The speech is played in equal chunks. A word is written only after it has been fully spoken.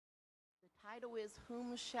title is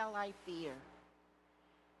Whom Shall I Fear?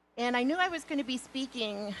 And I knew I was going to be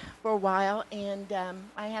speaking for a while, and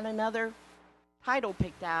I had another title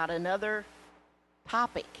picked out, another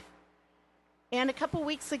topic. And a couple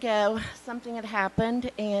weeks ago, something had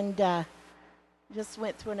happened, and just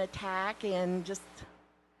went through an attack, and just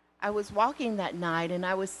I was walking that night, and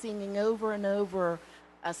I was singing over and over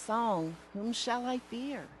a song, Whom Shall I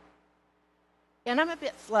Fear? And I'm a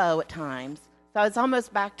bit slow at times. So I was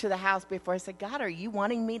almost back to the house before I said, God, are you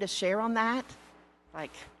wanting me to share on that?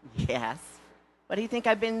 Like, yes. What do you think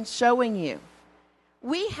I've been showing you?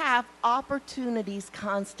 We have opportunities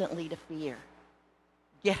constantly to fear.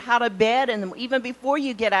 Get out of bed, and even before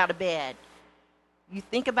you get out of bed, you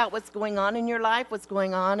think about what's going on in your life, what's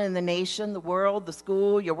going on in the nation, the world, the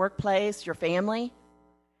school, your workplace, your family.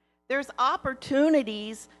 There's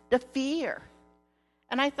opportunities to fear.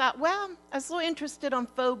 And I thought, well, I was so interested on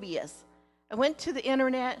phobias. I went to the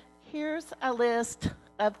internet. Here's a list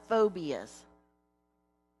of phobias.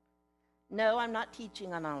 No, I'm not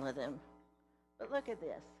teaching on all of them. But look at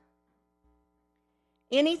this.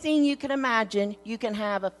 Anything you can imagine, you can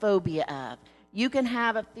have a phobia of. You can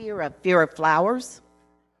have a fear of flowers.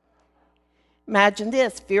 Imagine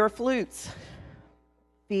this, fear of flutes,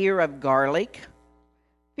 fear of garlic,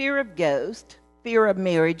 fear of ghosts, fear of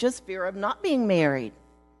marriages, fear of not being married.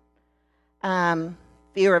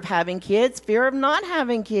 Fear of having kids, fear of not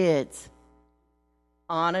having kids.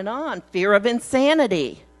 On and on. Fear of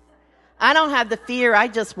insanity. I don't have the fear, I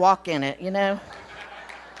just walk in it, you know.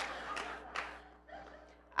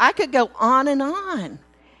 I could go on and on.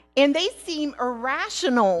 And they seem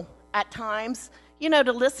irrational at times, you know,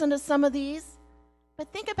 to listen to some of these.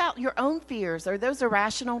 But think about your own fears. Are those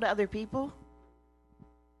irrational to other people?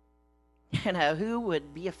 You know, who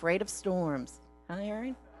would be afraid of storms? Huh,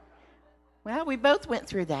 Aaron? Well, we both went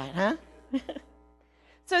through that, huh?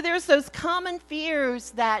 So there's those common fears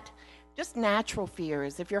that, just natural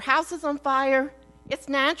fears. If your house is on fire, it's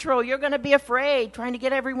natural. You're going to be afraid, trying to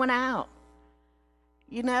get everyone out.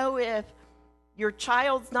 You know, if your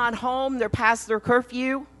child's not home, they're past their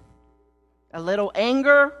curfew, a little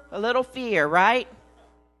anger, a little fear, right?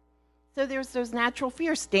 So there's those natural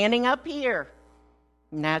fears. Standing up here,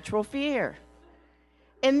 natural fear.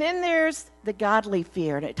 And then there's the godly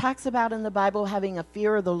fear, and it talks about in the Bible having a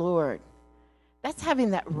fear of the Lord. That's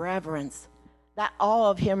having that reverence, that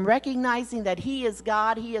awe of Him, recognizing that He is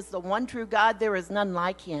God, He is the one true God, there is none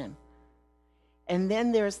like Him. And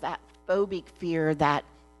then there's that phobic fear that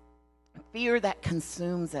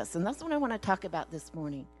consumes us, and that's what I want to talk about this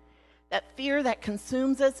morning. That fear that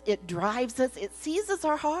consumes us, it drives us, it seizes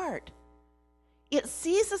our heart. It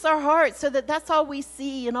seizes our heart so that that's all we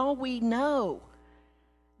see and all we know.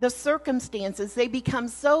 The circumstances, they become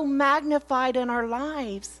so magnified in our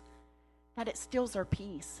lives that it steals our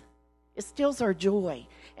peace. It steals our joy.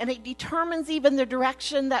 And it determines even the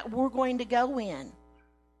direction that we're going to go in.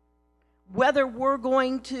 Whether we're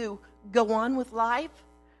going to go on with life,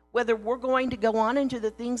 whether we're going to go on into the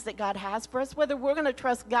things that God has for us, whether we're going to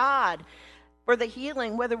trust God for the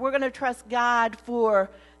healing, whether we're going to trust God for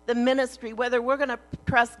the ministry, whether we're going to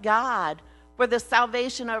trust God for the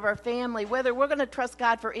salvation of our family, whether we're going to trust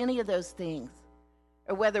God for any of those things,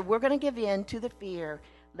 or whether we're going to give in to the fear,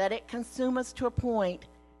 let it consume us to a point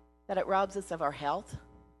that it robs us of our health,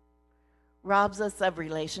 robs us of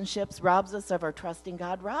relationships, robs us of our trust in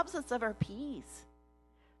God, robs us of our peace.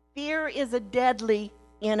 Fear is a deadly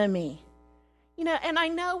enemy. You know, and I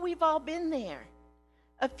know we've all been there.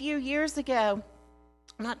 A few years ago,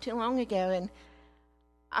 not too long ago, and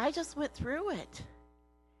I just went through it.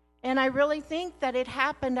 And I really think that it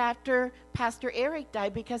happened after Pastor Eric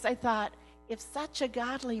died, because I thought, if such a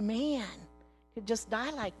godly man could just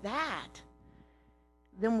die like that,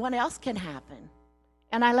 then what else can happen?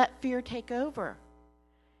 And I let fear take over.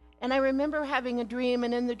 And I remember having a dream,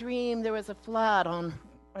 and in the dream there was a flood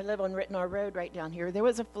I live on Rittenhour Road right down here. There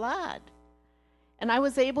was a flood. And I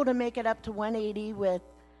was able to make it up to 180 with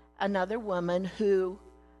another woman who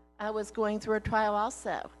was going through a trial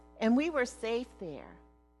also. And we were safe there.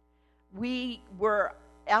 We were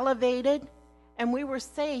elevated, and we were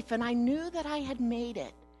safe, and I knew that I had made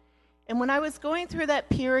it. And when I was going through that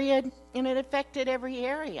period, and it affected every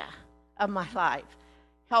area of my life,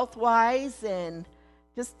 health-wise and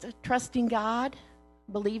just trusting God,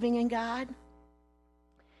 believing in God.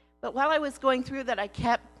 But while I was going through that, I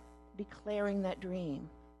kept declaring that dream.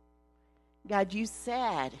 God, you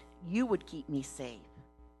said you would keep me safe.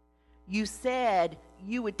 You said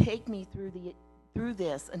you would take me through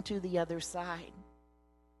this and to the other side.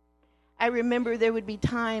 I remember there would be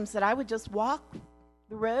times that I would just walk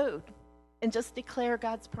the road and just declare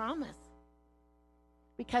God's promise.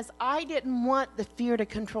 because I didn't want the fear to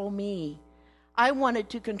control me. I wanted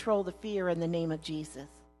to control the fear in the name of Jesus.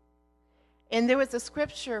 And there was a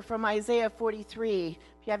scripture from Isaiah 43.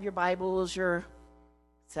 If you have your Bibles, your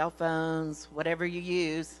cell phones, whatever you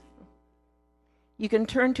use, you can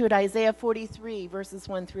turn to it, Isaiah 43, verses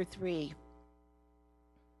 1 through 3.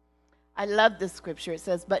 I love this scripture. It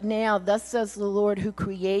says, "But now, thus says the Lord who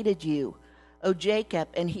created you, O Jacob,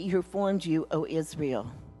 and he who formed you, O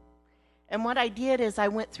Israel." And what I did is I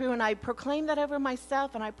went through and I proclaimed that over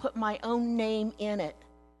myself, and I put my own name in it.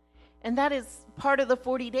 And that is part of the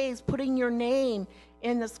 40 days, putting your name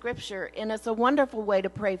in the scripture. And it's a wonderful way to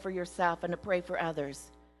pray for yourself and to pray for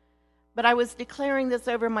others. But I was declaring this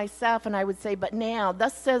over myself, and I would say, "But now,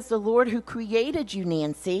 thus says the Lord who created you,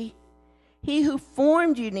 Nancy. He who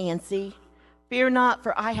formed you, Nancy. Fear not,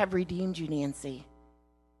 for I have redeemed you, Nancy.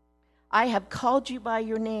 I have called you by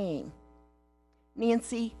your name.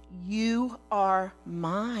 Nancy, you are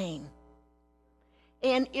mine."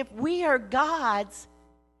 And if we are God's,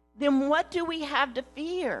 then what do we have to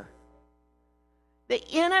fear? The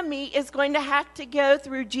enemy is going to have to go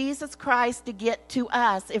through Jesus Christ to get to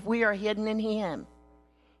us if we are hidden in him.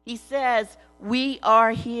 He says we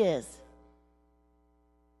are his.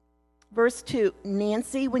 Verse 2,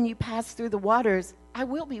 "Nancy, when you pass through the waters, I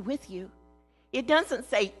will be with you." It doesn't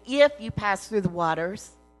say if you pass through the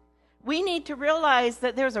waters. We need to realize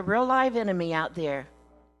that there's a real live enemy out there,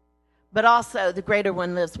 but also the greater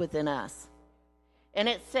one lives within us. And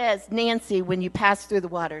it says, "Nancy, when you pass through the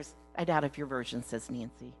waters," I doubt if your version says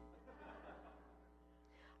Nancy,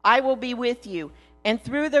 "I will be with you, and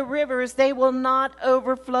through the rivers they will not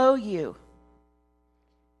overflow you.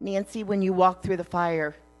 Nancy, when you walk through the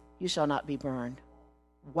fire, you shall not be burned."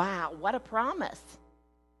 Wow, what a promise.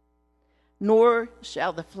 "Nor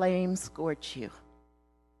shall the flames scorch you."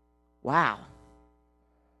 Wow.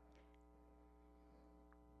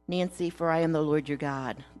 "Nancy, for I am the Lord your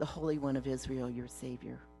God, the Holy One of Israel, your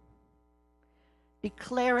Savior."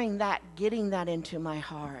 Declaring that, getting that into my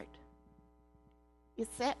heart,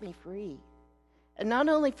 it set me free. And not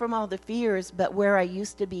only from all the fears, but where I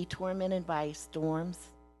used to be tormented by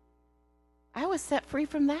storms, I was set free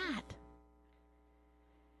from that.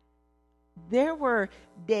 There were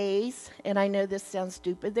days, and I know this sounds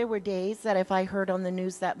stupid, there were days that if I heard on the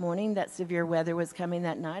news that morning that severe weather was coming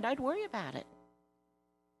that night, I'd worry about it.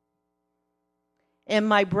 And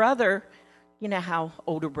my brother, you know how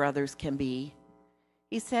older brothers can be,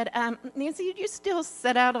 he said, "Nancy, you still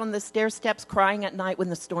sit out on the stair steps crying at night when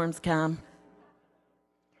the storms come?"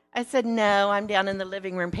 I said, "No, I'm down in the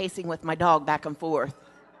living room pacing with my dog back and forth."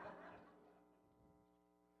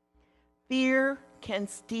 Fear can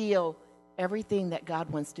steal everything that God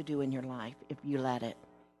wants to do in your life if you let it.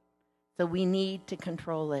 So we need to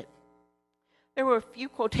control it. There were a few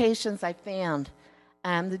quotations I found.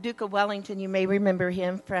 The Duke of Wellington, you may remember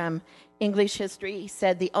him from English history. He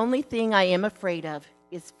said, "The only thing I am afraid of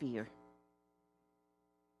is fear."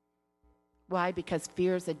 Why? Because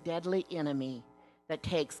fear is a deadly enemy that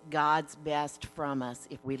takes God's best from us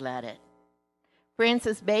if we let it.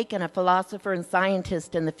 Francis Bacon, a philosopher and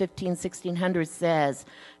scientist in the 1600s, says,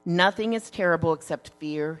 "Nothing is terrible except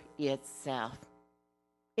fear itself."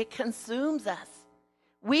 It consumes us.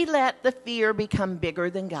 We let the fear become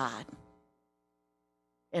bigger than God,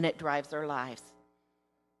 and it drives our lives.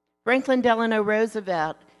 Franklin Delano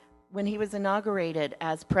Roosevelt, when he was inaugurated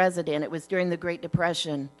as president, it was during the Great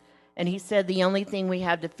Depression, and he said, "The only thing we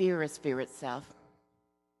have to fear is fear itself."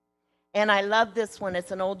 And I love this one.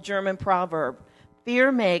 It's an old German proverb.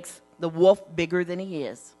 "Fear makes the wolf bigger than he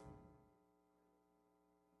is."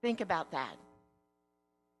 Think about that.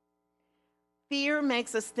 Fear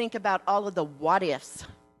makes us think about all of the what ifs.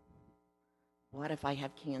 What if I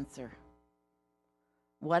have cancer?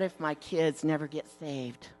 What if my kids never get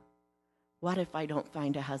saved? What if I don't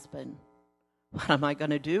find a husband? What am I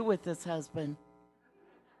going to do with this husband?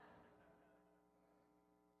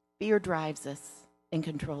 Fear drives us and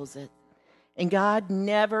controls it. And God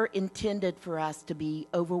never intended for us to be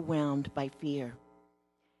overwhelmed by fear.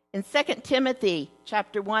 In 2 Timothy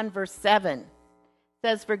chapter 1, verse 7,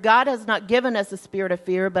 says, "For God has not given us a spirit of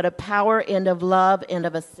fear, but of power and of love and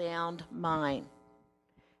of a sound mind."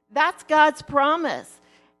 That's God's promise.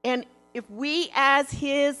 And if we as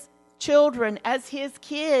his children, as his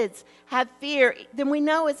kids, have fear, then we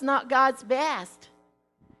know it's not God's best.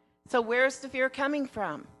 So where's the fear coming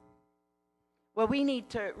from? Well, we need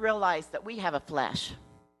to realize that we have a flesh.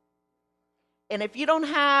 And if you don't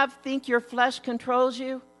think your flesh controls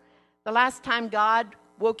you, the last time God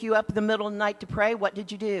woke you up in the middle of the night to pray, what did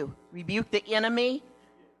you do? Rebuke the enemy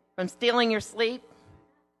from stealing your sleep?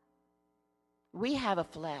 We have a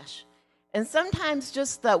flesh. And sometimes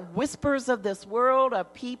just the whispers of this world,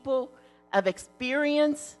 of people, of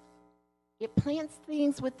experience, it plants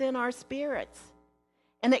things within our spirits.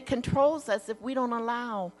 And it controls us if we don't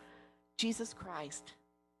allow Jesus Christ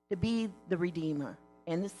to be the Redeemer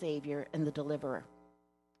and the Savior and the Deliverer.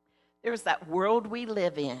 There's that world we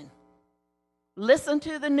live in. Listen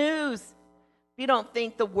to the news if you don't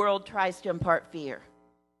think the world tries to impart fear.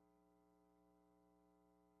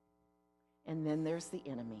 And then there's the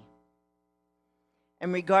enemy.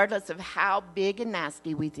 And regardless of how big and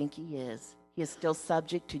nasty we think he is still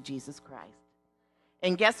subject to Jesus Christ.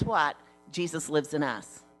 And guess what? Jesus lives in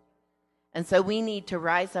us. And so we need to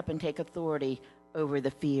rise up and take authority over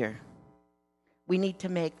the fear. We need to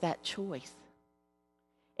make that choice.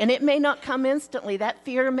 And it may not come instantly. That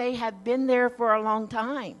fear may have been there for a long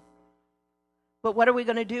time. But what are we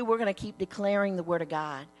going to do? We're going to keep declaring the Word of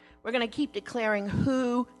God. We're going to keep declaring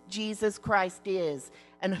who Jesus Christ is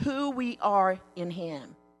and who we are in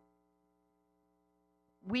him.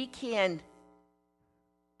 We can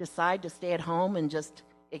decide to stay at home and just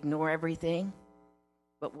ignore everything,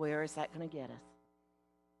 but where is that going to get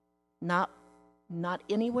us? Not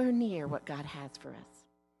anywhere near what God has for us.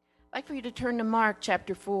 I'd like for you to turn to Mark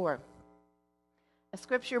chapter 4, a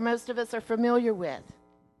scripture most of us are familiar with.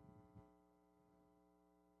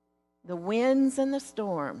 The winds and the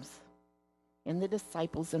storms, and the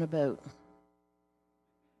disciples in a boat.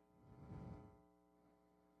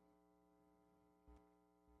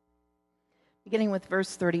 Beginning with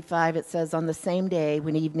verse 35, it says, "On the same day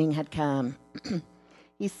when evening had come,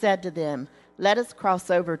 he said to them, 'Let us cross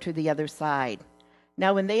over to the other side.'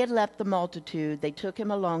 Now when they had left the multitude, they took him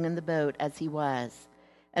along in the boat as he was,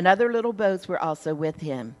 and other little boats were also with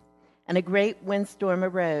him. And a great windstorm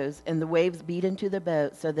arose, and the waves beat into the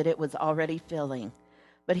boat so that it was already filling.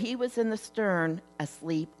 But he was in the stern,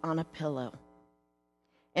 asleep on a pillow.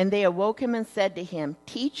 And they awoke him and said to him,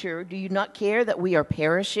 'Teacher, do you not care that we are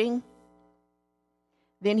perishing?'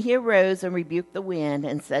 Then he arose and rebuked the wind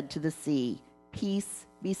and said to the sea, 'Peace,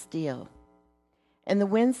 be still.' And the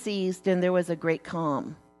wind ceased, and there was a great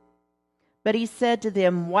calm. But he said to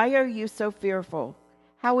them, 'Why are you so fearful?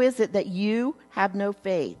 How is it that you have no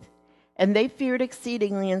faith?' And they feared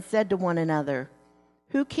exceedingly and said to one another,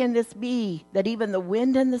 'Who can this be, that even the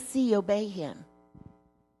wind and the sea obey him?'"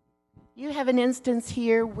 You have an instance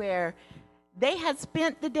here where they had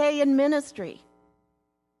spent the day in ministry.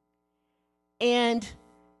 And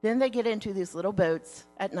then they get into these little boats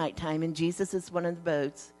at nighttime, and Jesus is one of the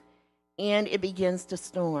boats, and it begins to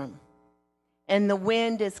storm. And the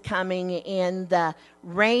wind is coming, and the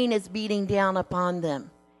rain is beating down upon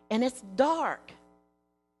them, and it's dark.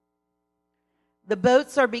 The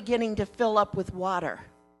boats are beginning to fill up with water,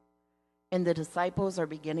 and the disciples are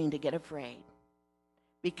beginning to get afraid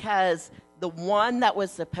because the one that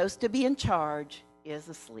was supposed to be in charge is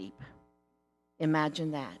asleep.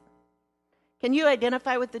 Imagine that. Can you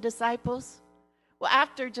identify with the disciples? Well,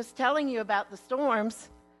 after just telling you about the storms,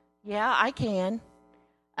 yeah, I can.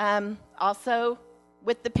 Also,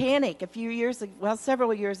 with the panic,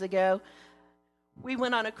 several years ago, we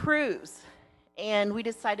went on a cruise. And we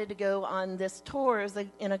decided to go on this tour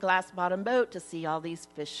in a glass-bottom boat to see all these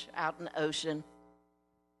fish out in the ocean.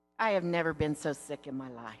 I have never been so sick in my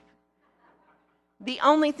life. The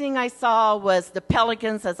only thing I saw was the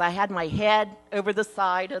pelicans as I had my head over the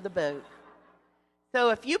side of the boat. So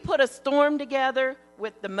if you put a storm together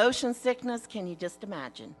with the motion sickness, can you just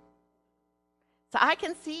imagine? So I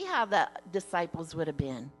can see how the disciples would have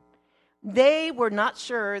been. They were not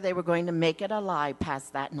sure they were going to make it alive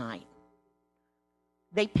past that night.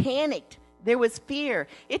 They panicked. There was fear.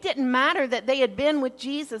 It didn't matter that they had been with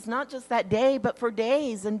Jesus, not just that day, but for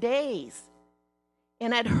days and days,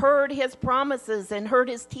 and had heard his promises and heard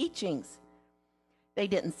his teachings. They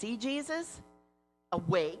didn't see Jesus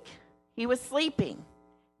awake. He was sleeping.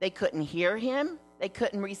 They couldn't hear him. They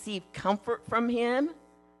couldn't receive comfort from him.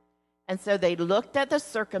 And so they looked at the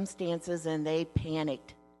circumstances and they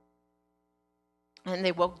panicked. And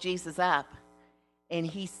they woke Jesus up. And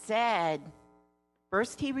he said,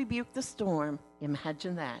 first he rebuked the storm.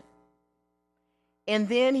 Imagine that. And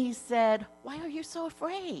then he said, "Why are you so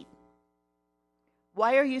afraid?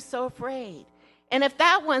 Why are you so afraid?" And if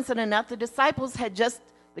that wasn't enough, the disciples had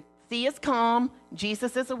the sea is calm,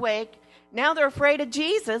 Jesus is awake. Now they're afraid of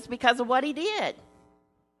Jesus because of what he did.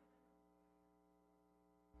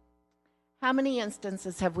 How many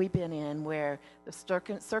instances have we been in where the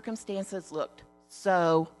circumstances looked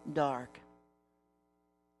so dark?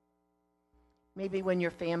 Maybe when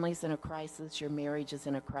your family's in a crisis, your marriage is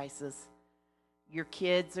in a crisis, your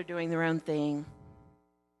kids are doing their own thing.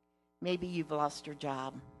 Maybe you've lost your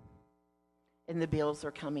job and the bills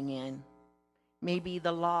are coming in. Maybe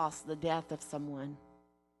the loss, the death of someone.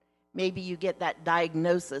 Maybe you get that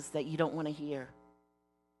diagnosis that you don't want to hear.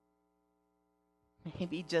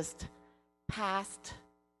 Maybe just past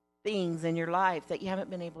things in your life that you haven't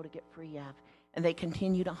been able to get free of, and they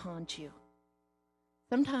continue to haunt you.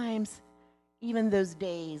 Sometimes even those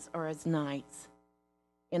days are as nights,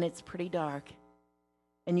 and it's pretty dark,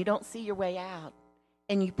 and you don't see your way out.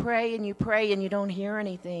 And you pray and you don't hear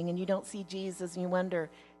anything, and you don't see Jesus, and you wonder,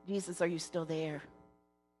 Jesus, are you still there?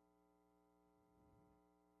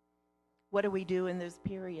 What do we do in those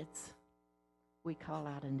periods? We call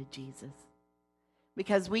out unto Jesus.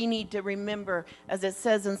 Because we need to remember, as it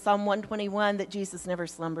says in Psalm 121, that Jesus never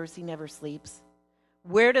slumbers, he never sleeps.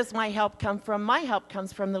 Where does my help come from? My help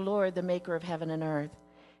comes from the Lord, the maker of heaven and earth.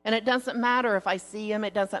 And it doesn't matter if I see him,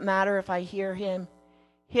 it doesn't matter if I hear him.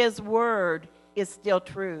 His word is still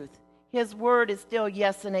truth. His word is still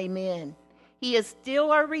yes and amen. He is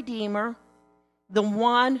still our Redeemer, the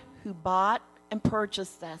one who bought and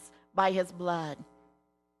purchased us by his blood,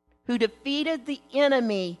 who defeated the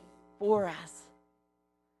enemy for us,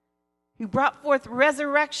 who brought forth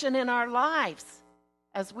resurrection in our lives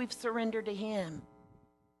as we've surrendered to him.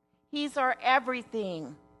 He's our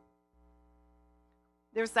everything.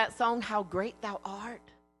 There's that song, How Great Thou Art.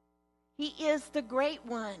 He is the great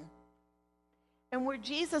one. And where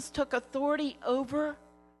Jesus took authority over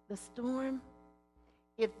the storm,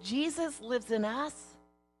 if Jesus lives in us,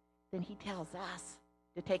 then he tells us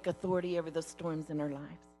to take authority over the storms in our lives.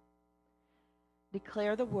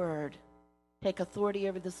 Declare the word, take authority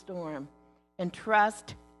over the storm, and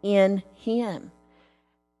trust in him.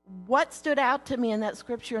 What stood out to me in that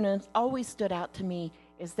scripture, and it's always stood out to me,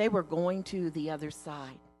 is they were going to the other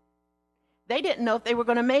side. They didn't know if they were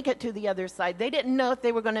going to make it to the other side. They didn't know if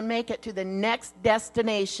they were going to make it to the next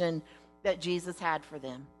destination that Jesus had for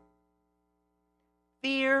them.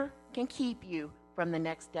 Fear can keep you from the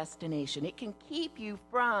next destination. It can keep you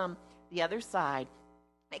from the other side.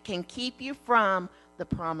 It can keep you from the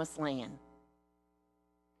promised land.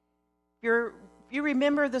 If you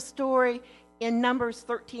remember the story in Numbers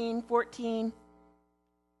 13:14,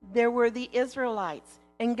 there were the Israelites,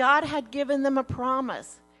 and God had given them a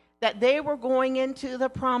promise that they were going into the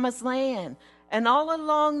promised land. And all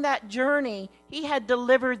along that journey, he had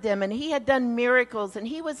delivered them, and he had done miracles, and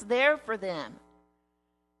he was there for them.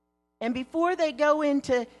 And before they go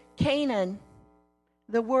into Canaan,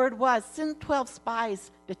 the word was, send 12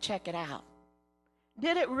 spies to check it out.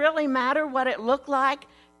 Did it really matter what it looked like?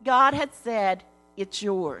 God had said, it's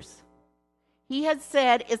yours. He had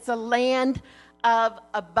said, it's a land of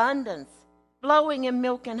abundance, flowing in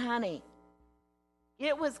milk and honey.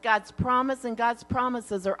 It was God's promise, and God's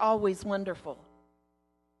promises are always wonderful.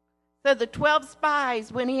 So the 12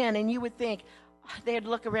 spies went in, and you would think, they'd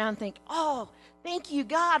look around and think, oh, thank you,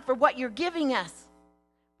 God, for what you're giving us.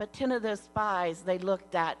 But 10 of those spies, they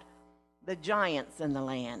looked at the giants in the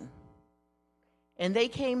land. And they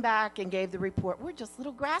came back and gave the report, we're just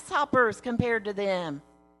little grasshoppers compared to them.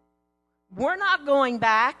 We're not going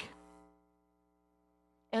back.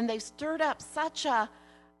 And they stirred up such a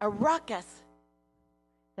ruckus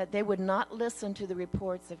that they would not listen to the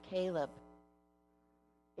reports of Caleb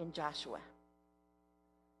and Joshua,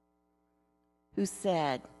 who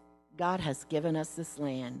said, God has given us this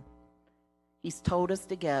land. He's told us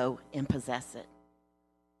to go and possess it.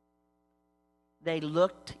 They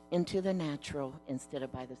looked into the natural instead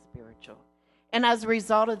of by the spiritual. And as a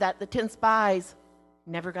result of that, the 10 spies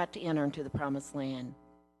never got to enter into the promised land.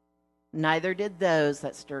 Neither did those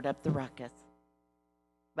that stirred up the ruckus.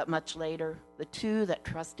 But much later, the 2 that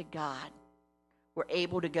trusted God were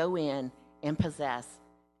able to go in and possess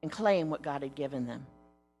and claim what God had given them.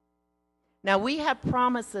 Now, we have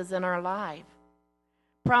promises in our life,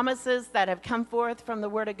 promises that have come forth from the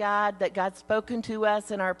Word of God, that God's spoken to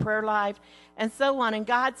us in our prayer life, and so on. And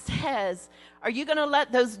God says, are you going to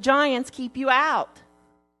let those giants keep you out?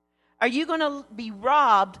 Are you going to be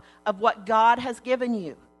robbed of what God has given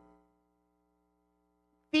you?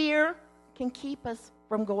 Fear can keep us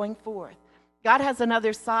from going forth. God has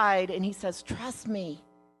another side, and he says, trust me.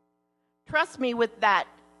 Trust me with that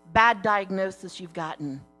bad diagnosis you've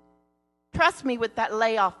gotten. Trust me with that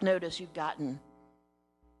layoff notice you've gotten.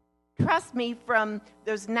 Trust me from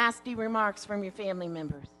those nasty remarks from your family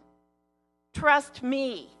members. Trust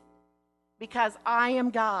me, because I am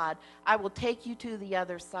God. I will take you to the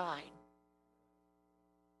other side.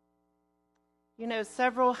 You know,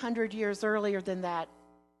 several hundred years earlier than that,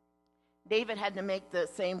 David had to make the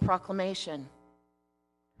same proclamation.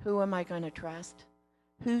 Who am I going to trust?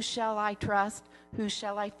 Who shall I trust? Who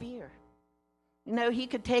shall I fear? You know, he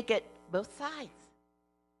could take it both sides.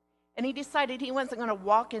 And he decided he wasn't going to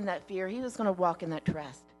walk in that fear. He was going to walk in that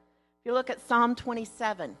trust. If you look at Psalm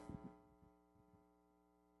 27,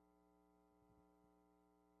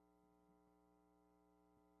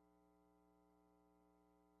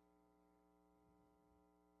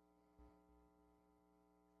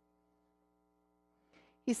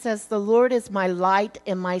 he says, "The Lord is my light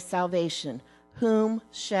and my salvation. Whom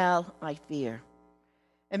shall I fear?"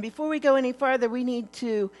 And before we go any further, we need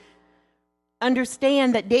to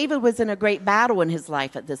understand that David was in a great battle in his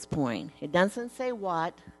life at this point. It doesn't say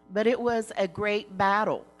what, but it was a great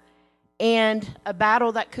battle, and a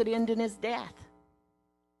battle that could end in his death.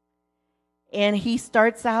 And he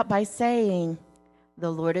starts out by saying,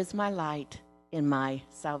 "The Lord is my light and my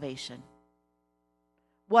salvation."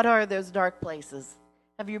 What are those dark places?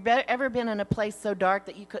 Have you ever been in a place so dark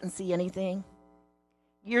that you couldn't see anything?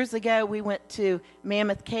 Years ago, we went to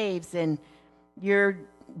Mammoth Caves, and you're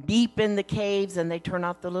deep in the caves, and they turn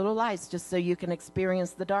off the little lights just so you can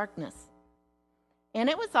experience the darkness. And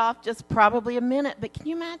it was off just probably a minute, but can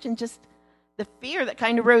you imagine just the fear that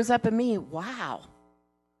kind of rose up in me? Wow.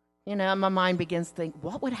 You know, my mind begins to think,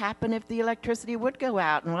 what would happen if the electricity would go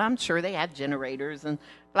out? And well, I'm sure they had generators and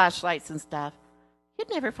flashlights and stuff. You'd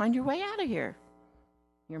never find your way out of here.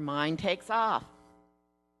 Your mind takes off.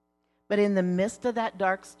 But in the midst of that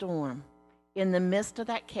dark storm, in the midst of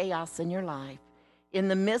that chaos in your life, in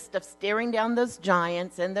the midst of staring down those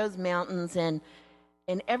giants and those mountains and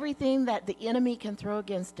everything that the enemy can throw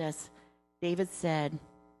against us, David said,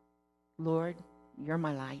 "Lord, you're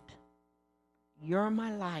my light. You're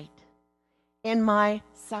my light and my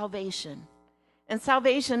salvation." And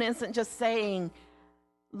salvation isn't just saying,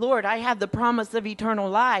 "Lord, I have the promise of eternal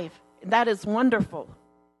life." That is wonderful.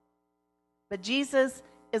 But Jesus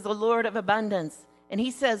is the Lord of abundance, and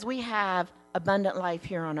he says we have abundant life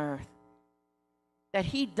here on earth. That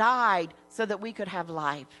he died so that we could have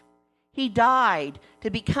life. He died to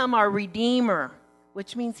become our Redeemer,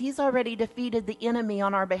 which means he's already defeated the enemy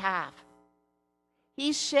on our behalf.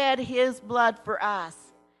 He shed his blood for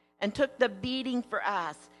us and took the beating for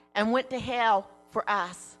us and went to hell for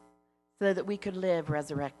us so that we could live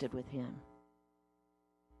resurrected with him.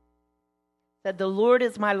 Said, "The Lord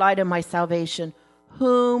is my light and my salvation.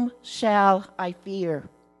 Whom shall I fear?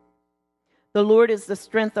 The Lord is the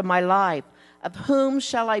strength of my life. Of whom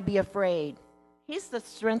shall I be afraid?" He's the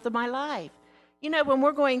strength of my life. You know, when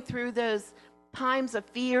we're going through those times of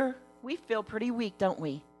fear, we feel pretty weak, don't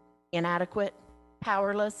we? Inadequate,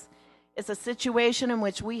 powerless. It's a situation in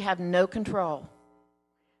which we have no control.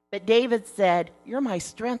 But David said, "You're my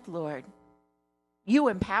strength, Lord. You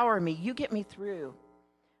empower me. You get me through."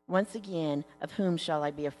 Once again, of whom shall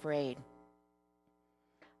I be afraid?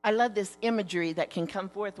 I love this imagery that can come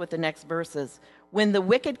forth with the next verses. "When the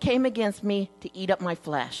wicked came against me to eat up my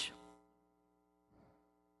flesh,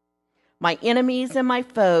 my enemies and my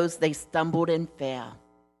foes, they stumbled and fell."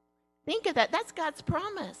 Think of that. That's God's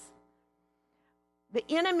promise. The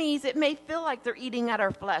enemies, it may feel like they're eating at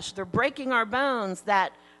our flesh. They're breaking our bones,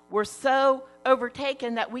 that we're so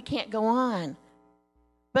overtaken that we can't go on.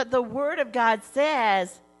 But the Word of God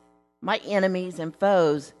says, my enemies and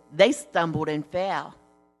foes, they stumbled and fell.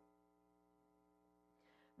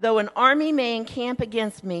 "Though an army may encamp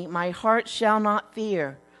against me, my heart shall not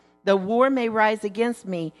fear. Though war may rise against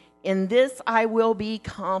me, in this I will be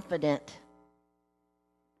confident."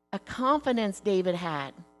 A confidence David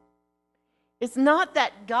had. It's not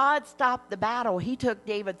that God stopped the battle. He took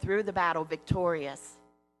David through the battle victorious.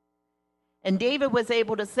 And David was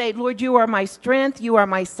able to say, "Lord, you are my strength. You are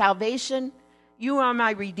my salvation. You are my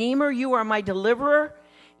Redeemer. You are my deliverer.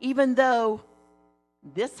 Even though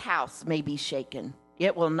this house may be shaken,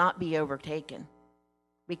 it will not be overtaken,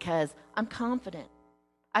 because I'm confident.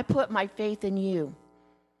 I put my faith in you."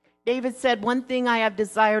 David said, "One thing I have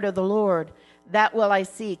desired of the Lord, that will I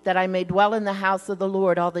seek, that I may dwell in the house of the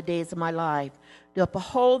Lord all the days of my life, to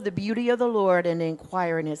behold the beauty of the Lord and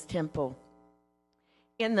inquire in his temple."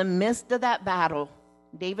 In the midst of that battle,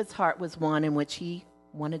 David's heart was one in which he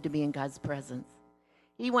wanted to be in God's presence.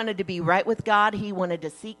 He wanted to be right with God. He wanted to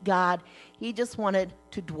seek God. He just wanted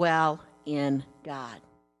to dwell in God.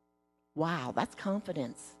 Wow, that's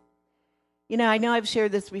confidence. You know I've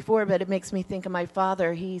shared this before, but it makes me think of my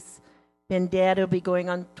father. He's been dead. It'll be going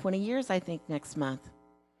on 20 years, I think, next month.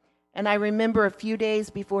 And I remember a few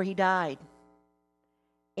days before he died,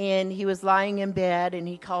 and he was lying in bed, and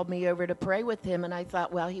he called me over to pray with him, and I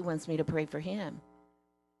thought, well, he wants me to pray for him.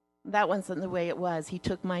 That wasn't the way it was. He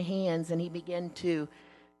took my hands, and he began to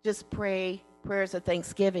just pray prayers of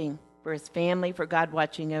thanksgiving for his family, for God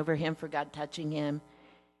watching over him, for God touching him.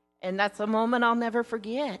 And that's a moment I'll never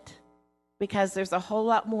forget, because there's a whole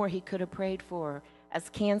lot more he could have prayed for, as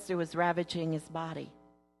cancer was ravaging his body.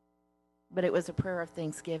 But it was a prayer of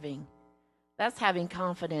thanksgiving. That's having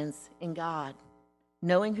confidence in God,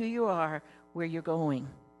 knowing who you are, where you're going.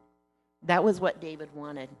 That was what David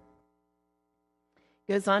wanted.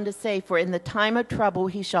 Goes on to say, for in the time of trouble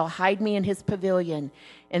he shall hide me in his pavilion.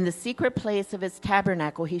 In the secret place of his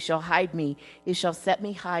tabernacle he shall hide me. He shall set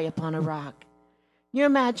me high upon a rock. You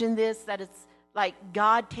imagine this, that it's like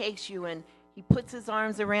God takes you and he puts his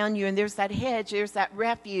arms around you, and there's that hedge, there's that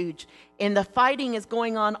refuge, and the fighting is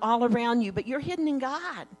going on all around you, but you're hidden in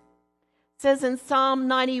God. It says in Psalm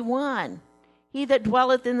 91, he that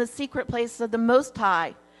dwelleth in the secret place of the Most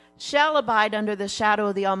High shall abide under the shadow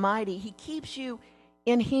of the Almighty. He keeps you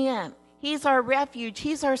in him. He's our refuge.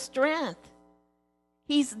 He's our strength.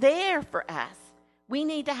 He's there for us. We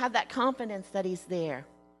need to have that confidence that he's there.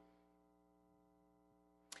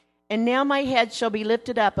 And now my head shall be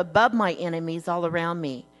lifted up above my enemies all around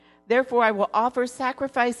me. Therefore I will offer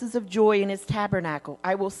sacrifices of joy in his tabernacle.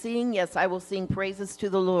 I will sing, yes, I will sing praises to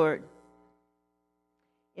the Lord.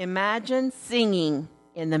 Imagine singing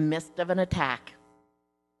in the midst of an attack.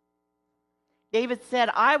 David said,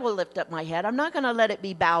 I will lift up my head. I'm not going to let it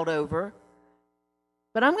be bowed over,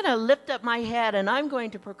 but I'm going to lift up my head and I'm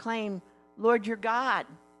going to proclaim, Lord, you're God,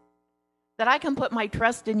 that I can put my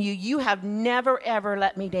trust in you. You have never, ever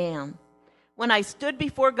let me down. When I stood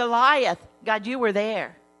before Goliath, God, you were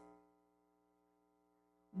there.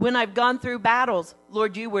 When I've gone through battles,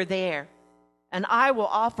 Lord, you were there. And I will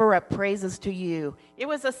offer up praises to you. It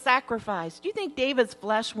was a sacrifice. Do you think David's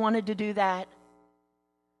flesh wanted to do that?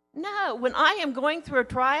 No. When I am going through a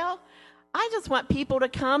trial, I just want people to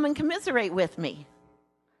come and commiserate with me.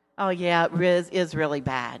 Oh, yeah, it is really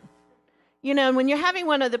bad. You know, when you're having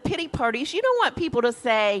one of the pity parties, you don't want people to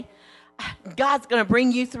say, God's going to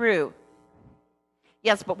bring you through.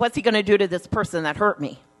 Yes, but what's he going to do to this person that hurt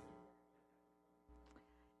me?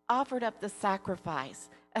 Offered up the sacrifice.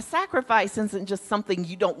 A sacrifice isn't just something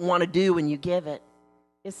you don't want to do when you give it.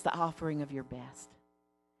 It's the offering of your best.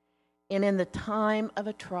 And in the time of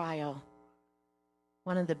a trial,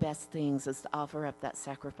 one of the best things is to offer up that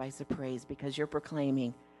sacrifice of praise, because you're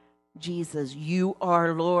proclaiming, Jesus, you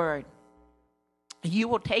are Lord. You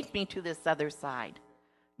will take me to this other side.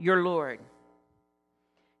 You're Lord.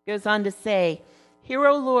 Goes on to say, hear,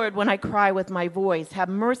 O Lord, when I cry with my voice. Have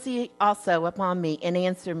mercy also upon me and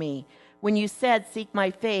answer me. When you said, seek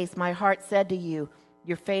my face, my heart said to you,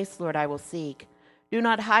 your face, Lord, I will seek. Do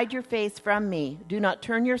not hide your face from me. Do not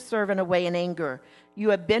turn your servant away in anger.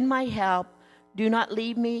 You have been my help. Do not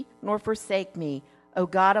leave me nor forsake me, O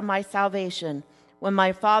God of my salvation. When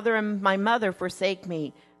my father and my mother forsake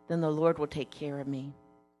me, then the Lord will take care of me.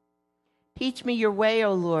 Teach me your way,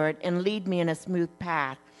 O Lord, and lead me in a smooth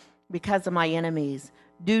path because of my enemies.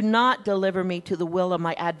 Do not deliver me to the will of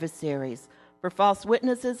my adversaries, for false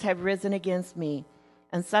witnesses have risen against me,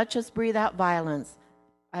 and such as breathe out violence.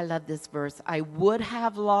 I love this verse. I would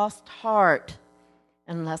have lost heart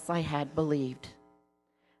unless I had believed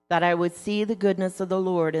that I would see the goodness of the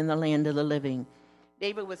Lord in the land of the living.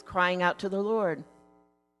 David was crying out to the Lord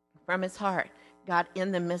from his heart. God,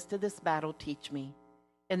 in the midst of this battle, teach me.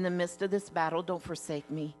 In the midst of this battle, don't forsake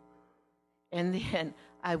me. And then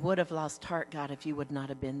I would have lost heart, God, if you would not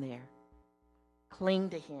have been there. Cling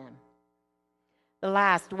to him. The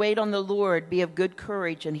last, wait on the Lord, be of good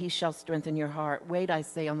courage, and he shall strengthen your heart. Wait, I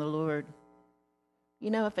say, on the Lord.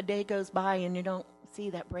 You know, if a day goes by and you don't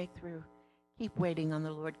see that breakthrough, keep waiting on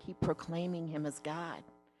the Lord. Keep proclaiming him as God.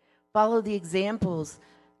 Follow the examples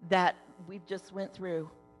that we just went through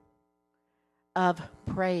of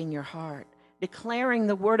praying your heart, declaring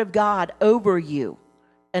the word of God over you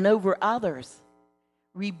and over others,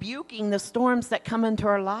 rebuking the storms that come into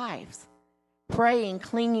our lives, praying,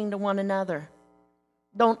 clinging to one another.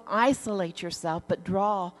 Don't isolate yourself, but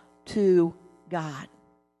draw to God.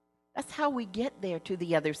 That's how we get there to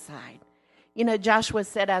the other side. You know, Joshua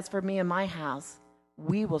said, as for me and my house,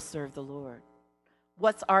 we will serve the Lord.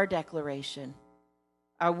 What's our declaration?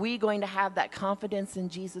 Are we going to have that confidence in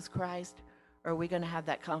Jesus Christ? Or are we going to have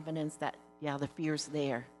that confidence that, yeah, the fear's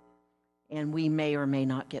there, and we may or may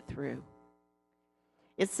not get through?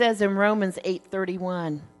 It says in Romans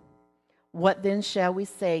 8:31, what then shall we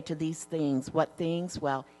say to these things? What things?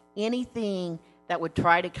 Well, anything that would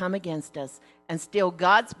try to come against us and steal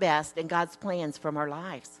God's best and God's plans from our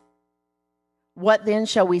lives. What then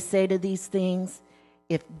shall we say to these things?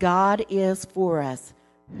 If God is for us,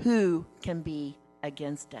 who can be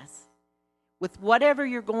against us? With whatever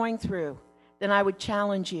you're going through, then I would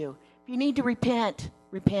challenge you. If you need to repent,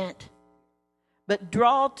 repent. But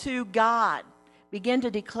draw to God. Begin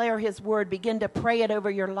to declare his word. Begin to pray it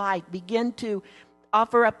over your life. Begin to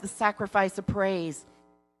offer up the sacrifice of praise,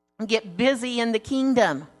 and get busy in the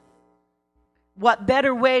kingdom. What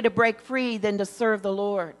better way to break free than to serve the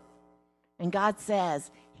Lord? And God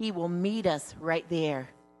says he will meet us right there.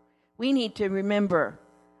 We need to remember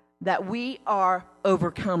that we are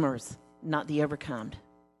overcomers, not the overcome.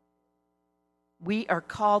 We are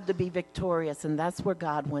called to be victorious, and that's where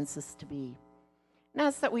God wants us to be. And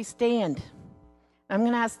that's that we stand. I'm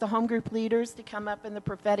going to ask the home group leaders to come up in the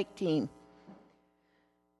prophetic team.